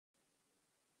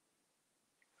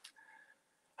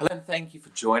Hello, and thank you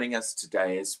for joining us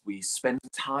today as we spend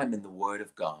time in the Word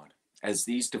of God. As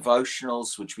these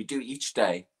devotionals, which we do each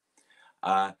day,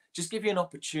 just give you an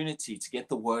opportunity to get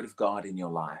the Word of God in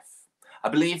your life. I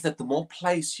believe that the more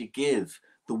place you give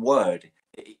the Word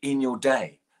in your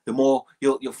day, the more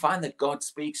you'll find that God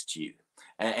speaks to you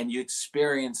and you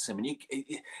experience Him. And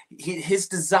His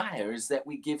desire is that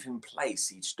we give Him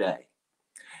place each day.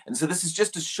 And so this is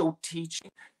just a short teaching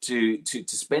to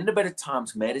spend a bit of time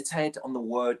to meditate on the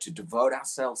word, to devote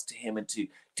ourselves to him, and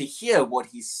to hear what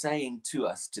he's saying to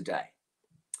us today.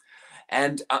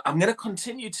 And I'm going to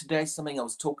continue today something I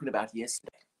was talking about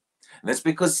yesterday. And that's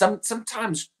because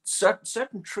sometimes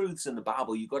certain truths in the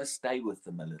Bible, you've got to stay with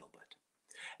them a little bit.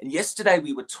 And yesterday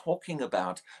we were talking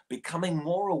about becoming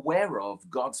more aware of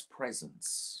God's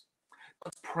presence.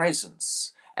 God's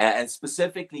presence. And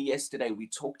specifically yesterday, we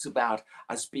talked about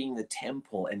us being the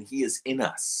temple and he is in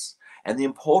us and the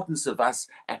importance of us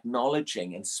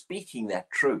acknowledging and speaking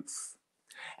that truth.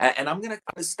 And I'm going to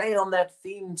kind of stay on that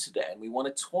theme today. And we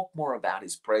want to talk more about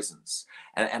his presence.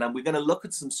 And we're going to look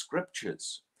at some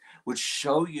scriptures which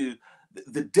show you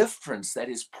the difference that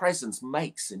his presence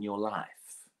makes in your life.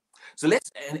 So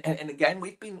let's, and again,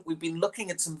 we've been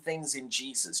looking at some things in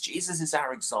Jesus. Jesus is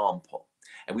our example.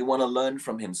 And we want to learn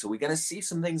from him. So we're going to see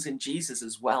some things in Jesus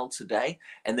as well today.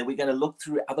 And then we're going to look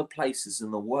through other places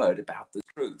in the word about the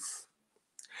truth.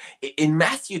 In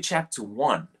Matthew chapter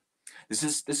 1, this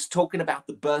is talking about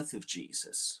the birth of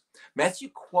Jesus. Matthew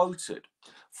quoted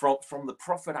from the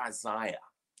prophet Isaiah.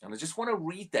 And I just want to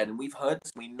read that. And we've heard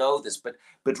this, we know this, but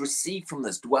receive from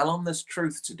this, dwell on this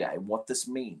truth today and what this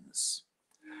means.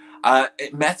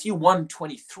 Matthew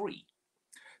 1:23.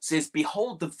 Says,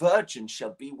 behold, the virgin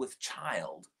shall be with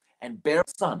child and bear a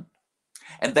son,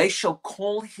 and they shall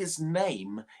call his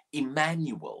name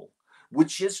Emmanuel,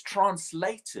 which is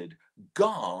translated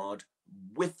God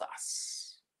with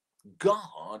us.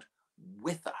 God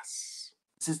with us.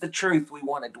 This is the truth we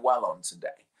want to dwell on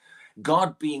today.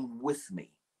 God being with me.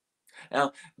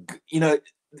 Now,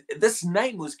 this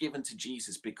name was given to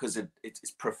Jesus because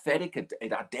it's prophetic.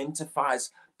 It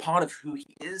identifies part of who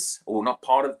he is, or not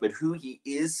part of, but who he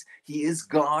is. He is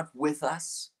God with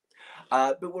us.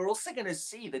 But we're also going to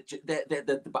see that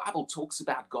the Bible talks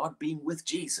about God being with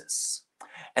Jesus,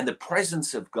 and the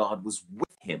presence of God was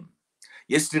with him.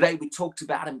 Yesterday we talked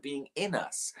about him being in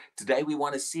us. Today we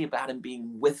want to see about him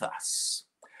being with us.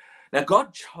 Now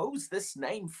God chose this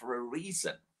name for a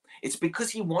reason. It's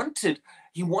because he wanted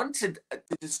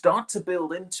to start to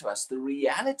build into us the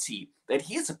reality that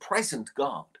he is a present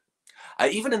God.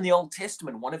 Even in the Old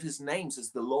Testament, one of his names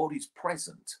is the Lord is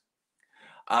present.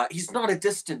 He's not a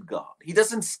distant God. He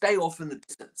doesn't stay off in the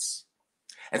distance.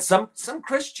 And some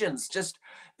Christians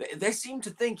they seem to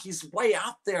think he's way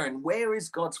out there, and where is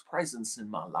God's presence in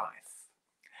my life?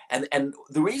 And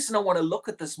the reason I want to look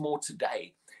at this more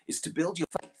today is to build your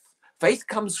faith. Faith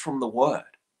comes from the word.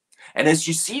 And as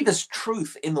you see this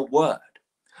truth in the word,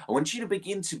 I want you to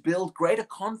begin to build greater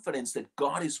confidence that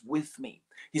God is with me.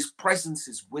 His presence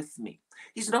is with me.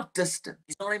 He's not distant.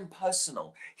 He's not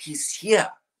impersonal. He's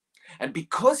here. And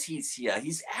because he's here,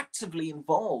 he's actively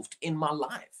involved in my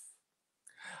life.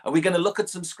 And we're going to look at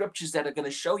some scriptures that are going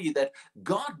to show you that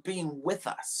God being with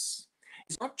us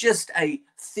is not just a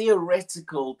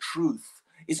theoretical truth.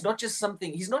 It's not just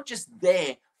something, he's not just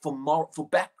there for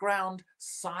background,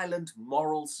 silent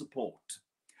moral support.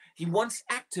 He wants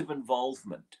active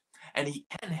involvement, and he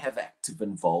can have active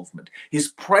involvement. His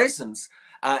presence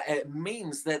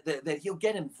means that he'll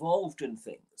get involved in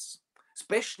things,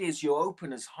 especially as you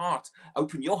open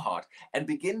your heart, and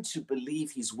begin to believe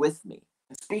he's with me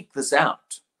and speak this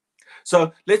out.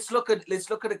 So let's look at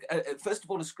first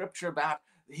of all a scripture about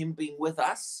him being with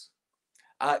us.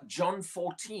 John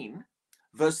 14,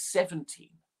 verse 17.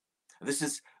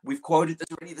 We've quoted this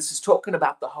already. This is talking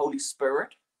about the Holy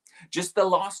Spirit. Just the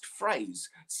last phrase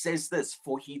says this: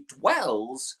 for he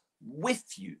dwells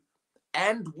with you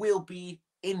and will be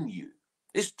in you.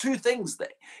 There's two things there.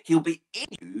 He'll be in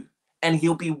you and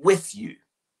he'll be with you.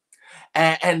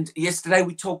 And yesterday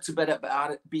we talked a bit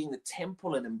about it being the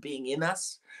temple and him being in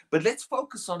us. But let's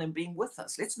focus on him being with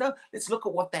us. Let's look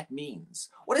at what that means.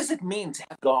 What does it mean to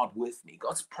have God with me?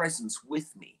 God's presence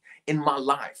with me in my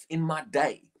life, in my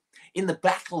day, in the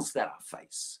battles that I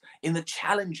face, in the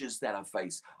challenges that I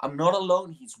face. I'm not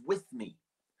alone. He's with me.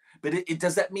 But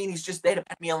does that mean he's just there to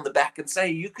pat me on the back and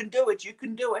say, you can do it, you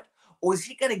can do it? Or is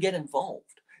he going to get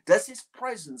involved? Does his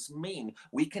presence mean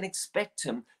we can expect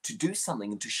him to do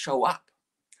something and to show up?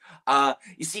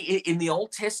 You see, in the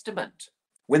Old Testament,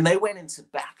 when they went into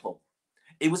battle,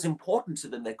 it was important to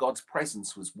them that God's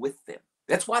presence was with them.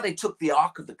 That's why they took the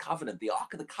Ark of the Covenant. The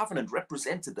Ark of the Covenant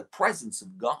represented the presence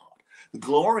of God, the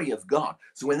glory of God.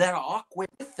 So when that Ark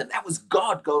went with them, that was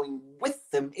God going with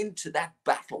them into that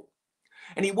battle.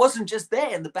 And he wasn't just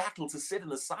there in the battle to sit in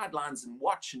the sidelines and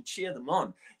watch and cheer them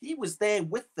on. He was there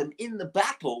with them in the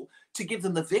battle to give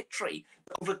them the victory,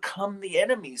 to overcome the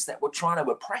enemies that were trying to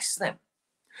oppress them.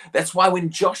 That's why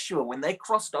when they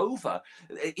crossed over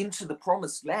into the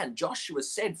promised land, Joshua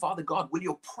said, Father God, will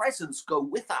your presence go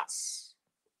with us?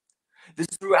 This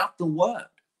is throughout the word.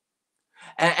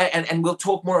 And we'll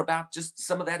talk more about just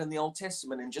some of that in the Old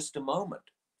Testament in just a moment.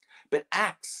 But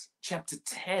Acts chapter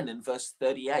 10 and verse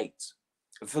 38,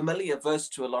 a familiar verse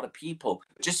to a lot of people.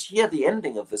 Just hear the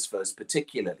ending of this verse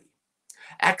particularly.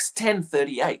 Acts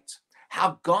 10:38,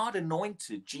 how God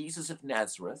anointed Jesus of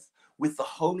Nazareth with the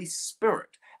Holy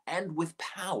Spirit and with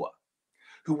power,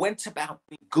 who went about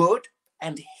being good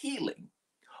and healing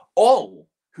all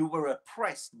who were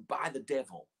oppressed by the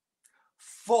devil,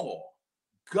 for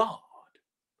God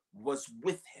was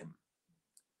with him.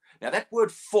 Now that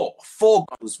word for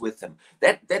God was with him,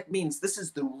 that means this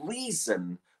is the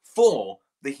reason for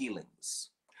the healings.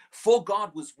 For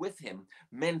God was with him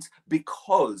meant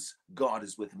because God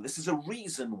is with him. This is a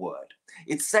reason word.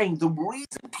 It's saying the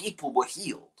reason people were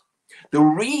healed, the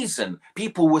reason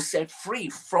people were set free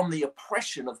from the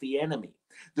oppression of the enemy,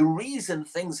 the reason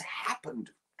things happened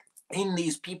in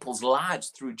these people's lives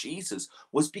through Jesus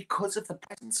was because of the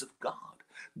presence of God.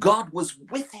 God was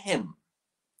with him.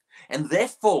 And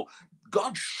therefore,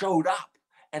 God showed up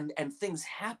and things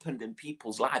happened in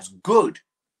people's lives. Good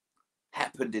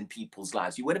happened in people's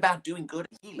lives. He went about doing good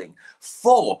and healing,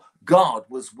 for God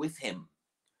was with him.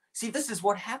 See, this is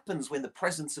what happens when the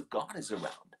presence of God is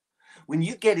around. When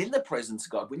you get in the presence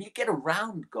of God, when you get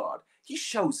around God, he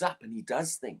shows up and he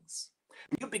does things.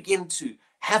 You begin to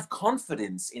have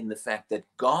confidence in the fact that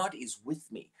God is with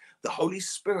me. The Holy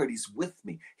Spirit is with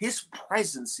me. His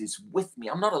presence is with me.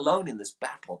 I'm not alone in this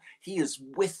battle. He is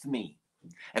with me.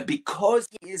 And because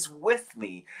he is with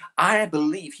me, I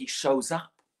believe he shows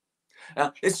up.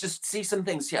 Now, let's just see some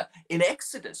things here. In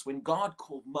Exodus, when God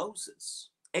called Moses,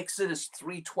 Exodus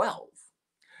 3:12,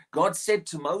 God said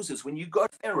to Moses, when you go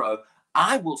to Pharaoh,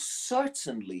 I will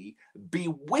certainly be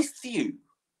with you.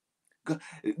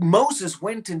 Moses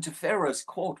went into Pharaoh's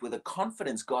court with a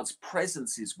confidence, God's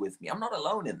presence is with me. I'm not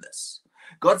alone in this.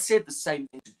 God said the same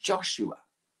thing to Joshua.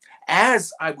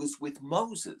 As I was with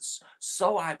Moses,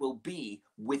 so I will be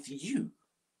with you.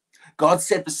 God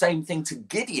said the same thing to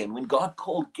Gideon when God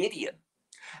called Gideon.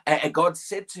 And God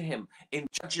said to him in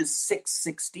Judges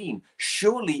 6:16,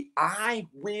 surely I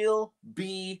will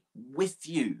be with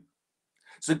you.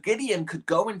 So Gideon could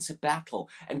go into battle,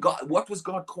 and God, what was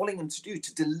God calling him to do?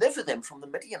 To deliver them from the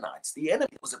Midianites. The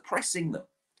enemy was oppressing them.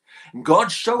 And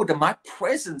God showed him, my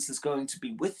presence is going to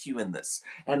be with you in this,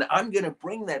 and I'm going to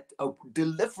bring that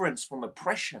deliverance from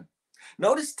oppression.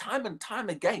 Notice time and time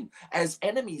again, as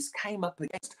enemies came up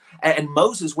against, and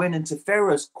Moses went into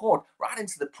Pharaoh's court, right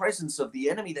into the presence of the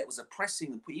enemy that was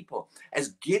oppressing the people,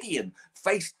 as Gideon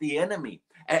faced the enemy,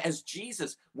 as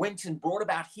Jesus went and brought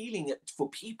about healing for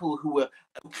people who were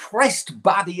oppressed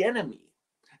by the enemy.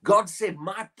 God said,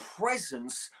 my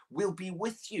presence will be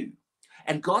with you.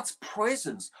 And God's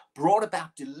presence brought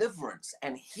about deliverance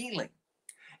and healing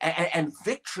and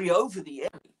victory over the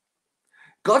enemy.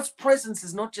 God's presence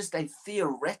is not just a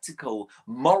theoretical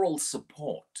moral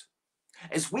support.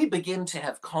 As we begin to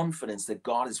have confidence that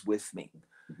God is with me,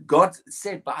 God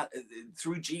said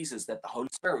through Jesus that the Holy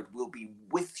Spirit will be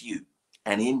with you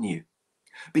and in you.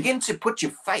 Begin to put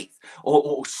your faith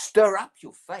or stir up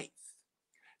your faith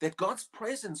that God's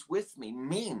presence with me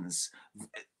means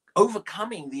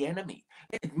overcoming the enemy.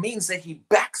 It means that he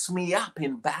backs me up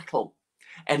in battle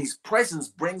and his presence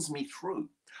brings me through.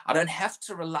 I don't have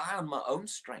to rely on my own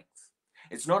strength.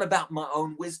 It's not about my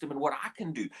own wisdom and what I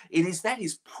can do. It is that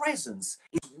his presence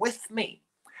is with me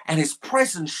and his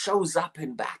presence shows up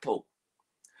in battle.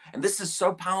 And this is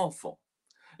so powerful.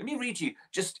 Let me read you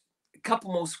just a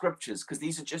couple more scriptures because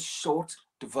these are just short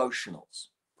devotionals.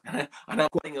 I know I'm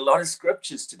quoting a lot of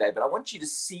scriptures today, but I want you to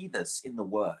see this in the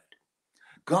word.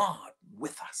 God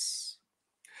with us.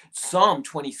 Psalm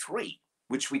 23,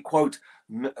 which we quote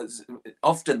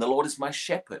often, the Lord is my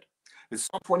shepherd. But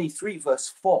Psalm 23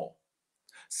 verse 4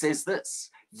 says this,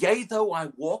 yea, though I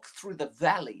walk through the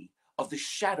valley of the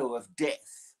shadow of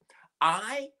death,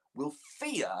 I will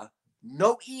fear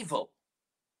no evil.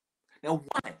 Now,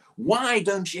 why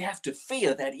don't you have to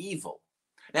fear that evil?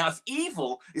 Now, if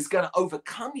evil is going to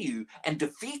overcome you and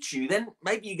defeat you, then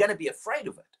maybe you're going to be afraid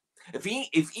of it.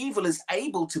 If evil is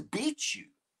able to beat you,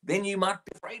 then you might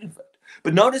be afraid of it.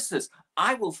 But notice this,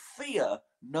 I will fear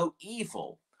no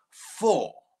evil,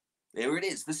 For, there it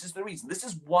is. This is the reason. This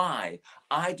is why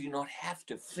I do not have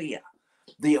to fear.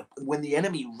 When the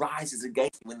enemy rises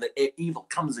against me, when the evil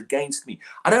comes against me,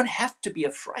 I don't have to be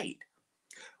afraid.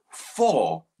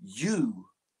 For you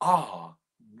are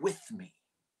with me.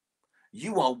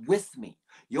 You are with me.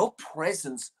 Your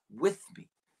presence with me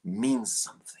means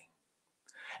something.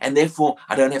 And therefore,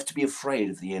 I don't have to be afraid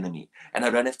of the enemy. And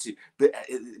I don't have to,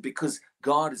 because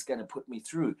God is going to put me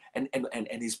through. And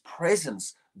his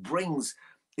presence brings,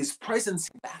 his presence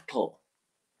in battle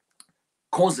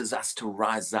causes us to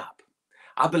rise up.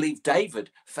 I believe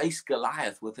David faced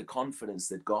Goliath with the confidence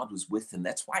that God was with him.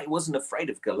 That's why he wasn't afraid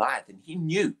of Goliath, and he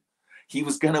knew he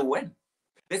was going to win.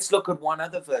 Let's look at one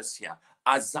other verse here.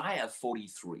 Isaiah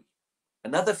 43.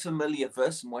 Another familiar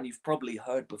verse and one you've probably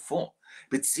heard before,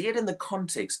 but see it in the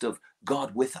context of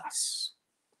God with us.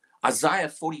 Isaiah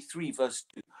 43 verse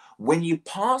 2. When you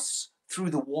pass through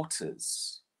the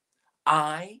waters,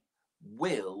 I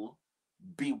will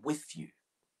be with you.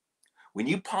 When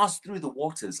you pass through the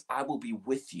waters, I will be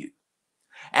with you.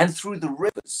 And through the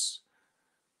rivers.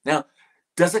 Now,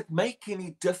 does it make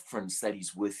any difference that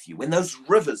he's with you? When those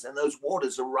rivers and those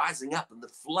waters are rising up and the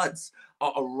floods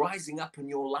are rising up in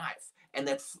your life, and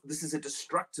that this is a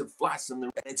destructive flood and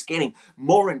it's getting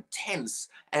more intense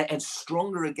and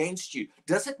stronger against you,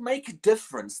 does it make a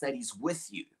difference that he's with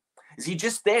you? Is he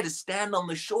just there to stand on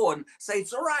the shore and say,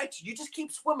 it's all right, you just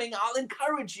keep swimming, I'll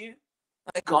encourage you?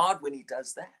 Thank God when he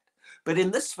does that. But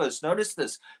in this verse, notice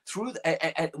this,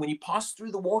 when you pass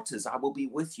through the waters, I will be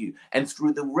with you, and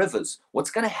through the rivers.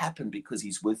 What's going to happen because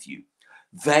he's with you?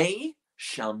 They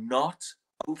shall not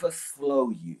overflow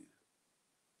you.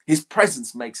 His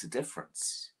presence makes a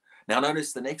difference. Now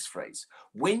notice the next phrase.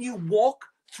 When you walk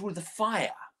through the fire.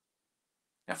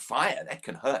 Now fire, that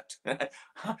can hurt.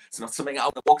 It's not something I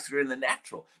want to walk through in the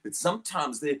natural. But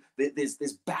sometimes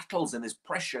there's battles and there's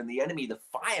pressure and the enemy, the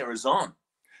fire is on.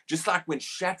 Just like when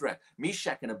Shadrach,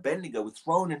 Meshach, and Abednego were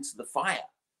thrown into the fire.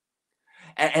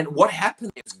 And what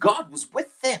happened is God was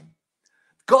with them.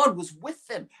 God was with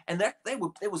them. And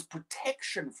there was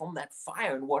protection from that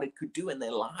fire and what it could do in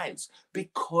their lives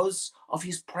because of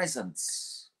his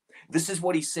presence. This is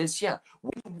what he says here.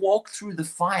 When you walk through the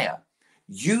fire,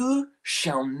 you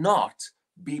shall not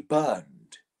be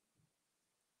burned.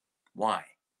 Why?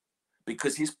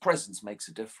 Because his presence makes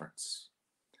a difference.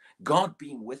 God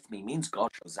being with me means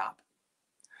God shows up.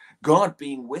 God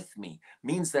being with me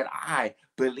means that I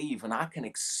believe and I can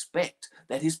expect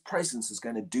that his presence is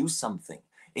going to do something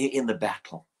in the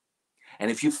battle.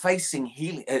 And if you're facing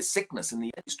sickness and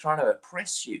the enemy is trying to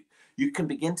oppress you, you can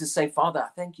begin to say, Father, I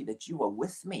thank you that you are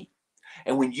with me.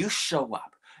 And when you show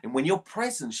up and when your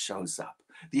presence shows up,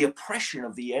 the oppression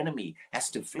of the enemy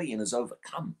has to flee and is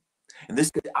overcome. And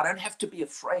I don't have to be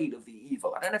afraid of the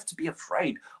evil. I don't have to be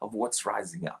afraid of what's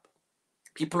rising up.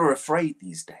 People are afraid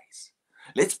these days.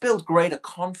 Let's build greater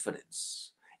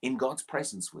confidence in God's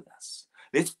presence with us.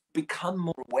 Let's become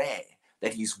more aware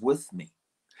that he's with me.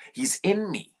 He's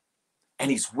in me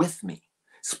and he's with me.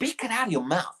 Speak it out of your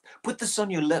mouth. Put this on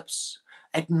your lips.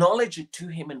 Acknowledge it to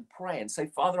him in prayer and say,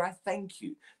 Father, I thank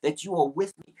you that you are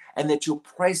with me and that your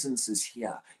presence is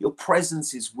here. Your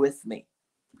presence is with me.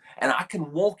 And I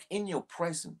can walk in your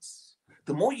presence.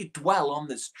 The more you dwell on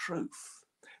this truth,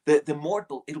 the more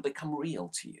it'll become real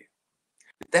to you.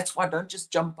 That's why don't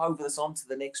just jump over this onto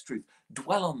the next truth.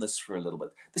 Dwell on this for a little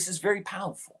bit. This is very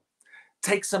powerful.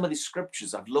 Take some of these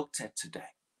scriptures I've looked at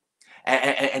today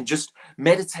and just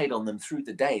meditate on them through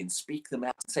the day and speak them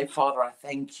out and say, Father, I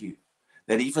thank you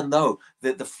that even though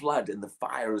the flood and the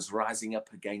fire is rising up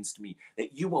against me,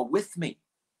 that you are with me.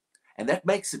 And that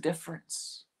makes a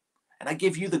difference. And I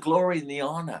give you the glory and the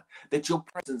honor that your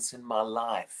presence in my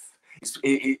life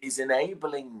is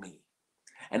enabling me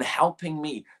and helping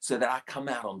me so that I come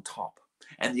out on top.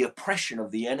 And the oppression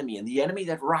of the enemy and the enemy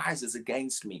that rises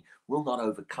against me will not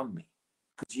overcome me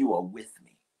because you are with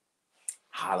me.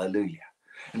 Hallelujah.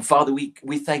 And Father,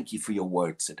 we thank you for your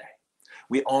word today.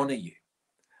 We honor you.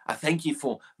 I thank you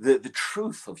for the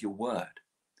truth of your word.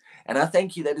 And I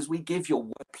thank you that as we give your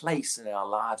word place in our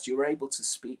lives, you're able to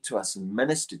speak to us and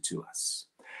minister to us.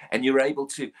 And you're able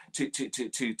to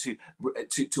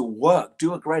work,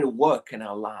 do a greater work in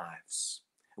our lives.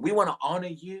 We want to honor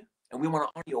you and we want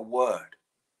to honor your word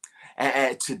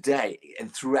today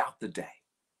and throughout the day.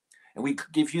 And we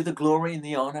give you the glory and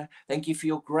the honor. Thank you for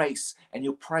your grace and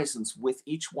your presence with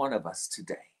each one of us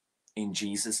today. In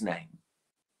Jesus' name,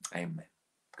 amen.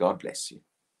 God bless you.